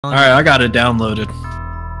Alright, I got it downloaded.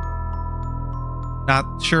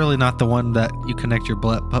 Surely not the one that you connect your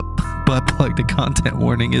butt plug to content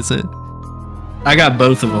warning, is it? I got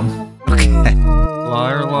both of them. Okay.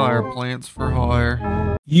 Liar, liar, plants for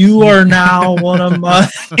hire. You are now one of my...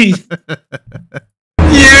 You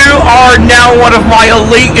are now one of my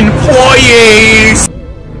elite employees!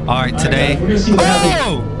 Alright, today...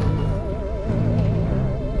 Oh!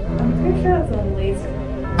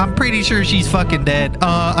 I'm pretty sure she's fucking dead.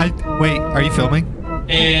 Wait, are you filming?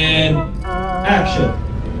 And... action.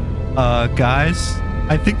 Guys,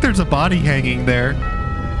 I think there's a body hanging there.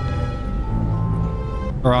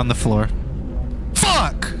 Or on the floor.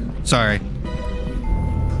 Fuck! Sorry.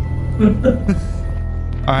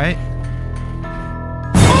 Alright.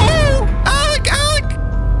 Oh! Alec! Alec!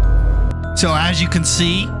 So as you can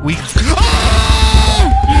see, we...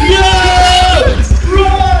 Oh! Yes!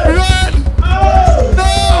 Run! Run! Oh! No!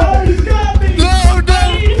 Oh, he's got me! No,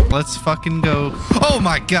 no! Let's fucking go. Oh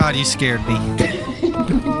my god, you scared me.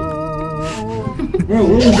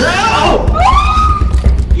 Wow!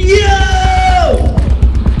 Yo!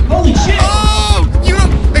 Holy shit! Oh! You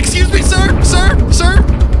don't... Excuse me, sir! Sir! Sir!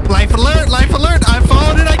 Life alert! Life alert! I've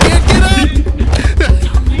fallen and I can't get up!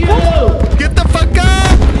 Yo! Get the fuck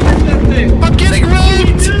up! I'm getting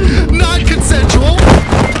raped! Non-consensual!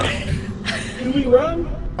 Can we run?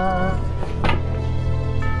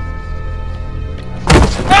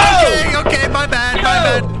 Okay, okay, my bad, my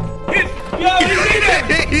bad. Yo, he's in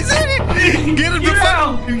it! He's in it! Get him Get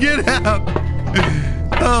out! Get out!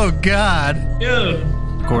 Oh god. Yeah.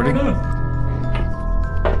 Recording? Yeah,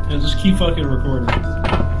 just keep fucking recording.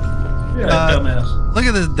 Yeah, dumbass. Look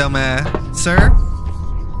at this dumbass. Sir?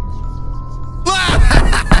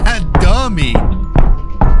 Dummy!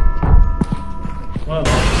 Wow.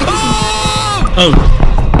 Oh! Oh.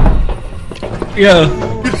 Yeah.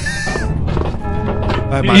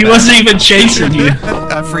 He wasn't even chasing you.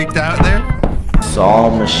 I freaked out there. Saw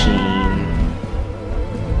machine.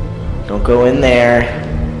 Don't go in there.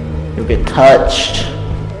 You'll get touched.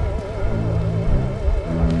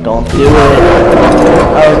 Don't do it.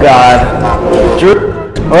 Oh god. Drew,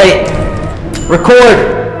 wait.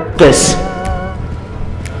 Record this.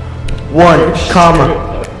 1, comma.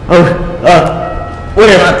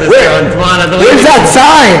 Where's that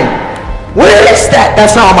sign? Where is that?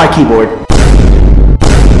 That's not on my keyboard.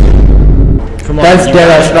 That's dead.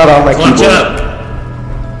 That's not on my keyboard.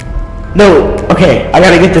 No. Okay. I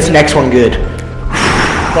gotta get this next one good.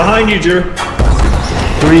 Behind you, Drew.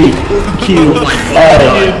 3, Q,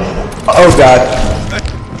 oh god.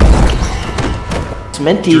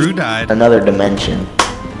 Sminty, Drew died. Another dimension.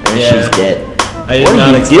 And she's dead. I did What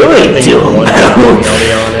not are you doing to him?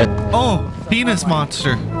 Oh, penis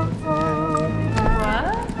monster.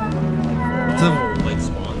 It's a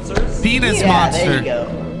penis monster. There you go.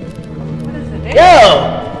 What is it? Yo!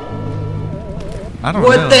 I don't know.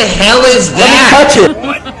 What the hell is Let me that? touch it.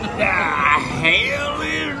 What the hell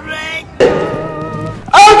is that?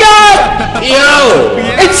 Oh god! Yo!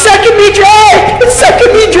 It's sucking me dry! It's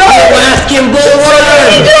sucking me dry! Alaskan bull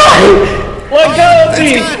run! Let go of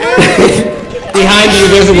me! Behind you,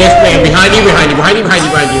 there's a wolf man. Behind you, behind you, behind you, behind you,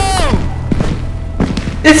 behind you.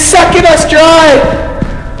 It's sucking us dry!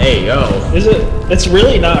 Hey, yo. Is it? It's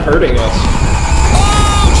really not hurting us.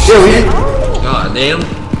 God damn.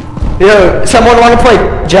 Yo, someone want to play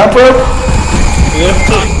jump rope? Yeah.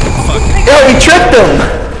 Yo, we tricked them!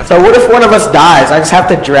 So what if one of us dies? I just have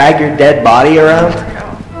to drag your dead body around?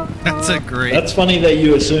 That's a great. That's funny that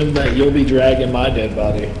you assume that you'll be dragging my dead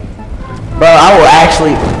body. Bro, I will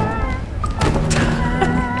actually...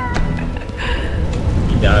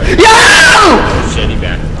 He died. Yo! Oh shit, he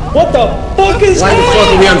back. What the fuck is Why the that? fuck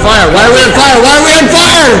are we on fire? Why are we on fire? Why are we on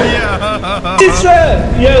fire? Is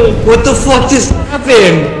that? Yo. What the fuck just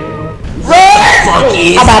happened? Fuck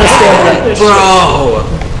is I'm out of that, stamina. bro?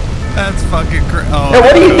 That's fucking great. Oh, Hey,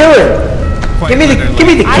 what are you doing? quite Give me the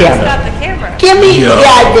I just camera. got the camera. Give me Yo. the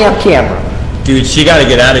goddamn camera. Dude, she gotta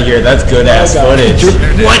get out of here. That's good ass God. footage.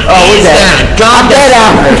 What Oh, is we're that? dead. I'm dead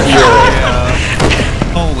out.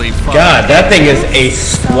 Holy fuck. God, that thing is a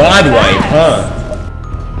squad wipe, huh?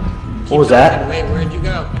 What was that? Wait, where'd you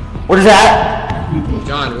go? What is that?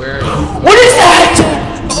 John, where are you? What is that?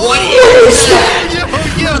 What is that?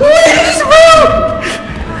 What is that?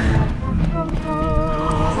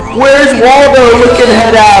 Where's Waldo looking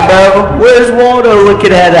head at, bro? Where's Waldo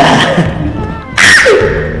looking head at?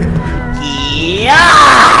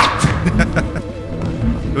 Yeah!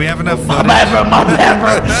 Do we have enough footage? My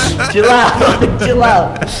member. Chill out. Chill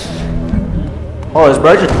out. Oh, it's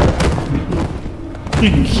Virgin.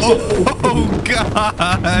 Oh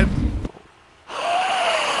god!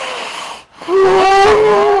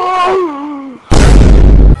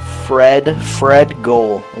 Fred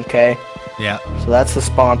Goal, okay? Yeah. So that's the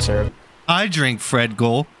sponsor. I drink Fred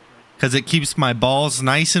Goal because it keeps my balls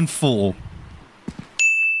nice and full.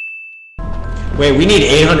 Wait, we need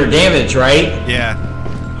 800 damage, right? Yeah.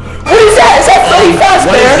 What is that? Is that Freddy Fazbear?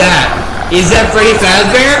 What is that? Is that Freddy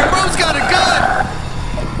Fazbear? Bro's got a gun!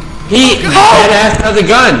 He dead ass has a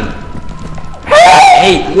gun.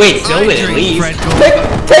 Hey, wait, film it at least. Fred Goal.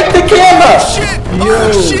 Take the camera! Shit! Yo.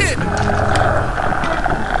 Oh shit!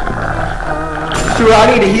 Stuart, I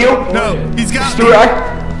need to heal. No, he's got Stuart, me.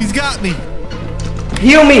 He's got me.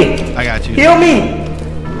 Heal me. I got you. Heal me.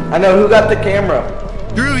 I know who got the camera.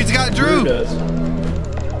 Drew, he's got Drew.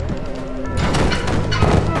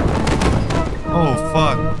 Oh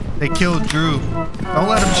fuck! They killed Drew. Don't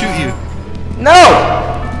let him shoot you. No.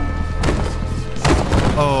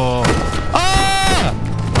 Oh. Ah!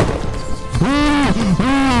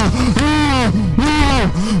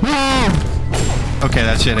 Okay,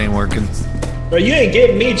 that shit ain't working. Bro, you ain't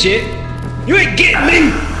getting me, chick. You ain't getting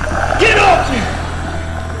me! Get off me!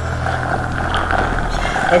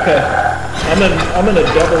 Okay. I'm in a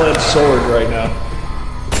double-edged sword right now.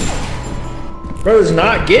 Bro, it's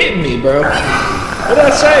not getting me, bro. What did I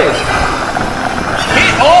say?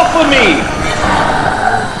 Get off of me!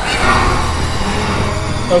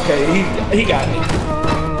 Okay, he got me.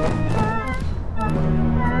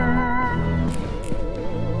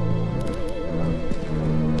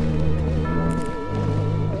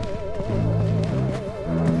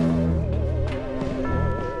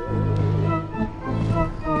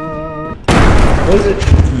 What is it?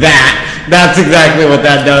 That's exactly what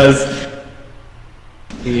that does.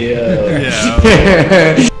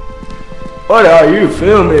 Yeah. What are you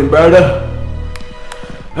filming, brother?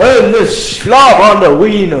 And this slob on the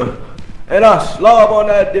wiener. And I slob on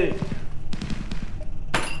that dick.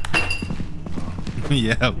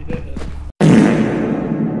 Yeah.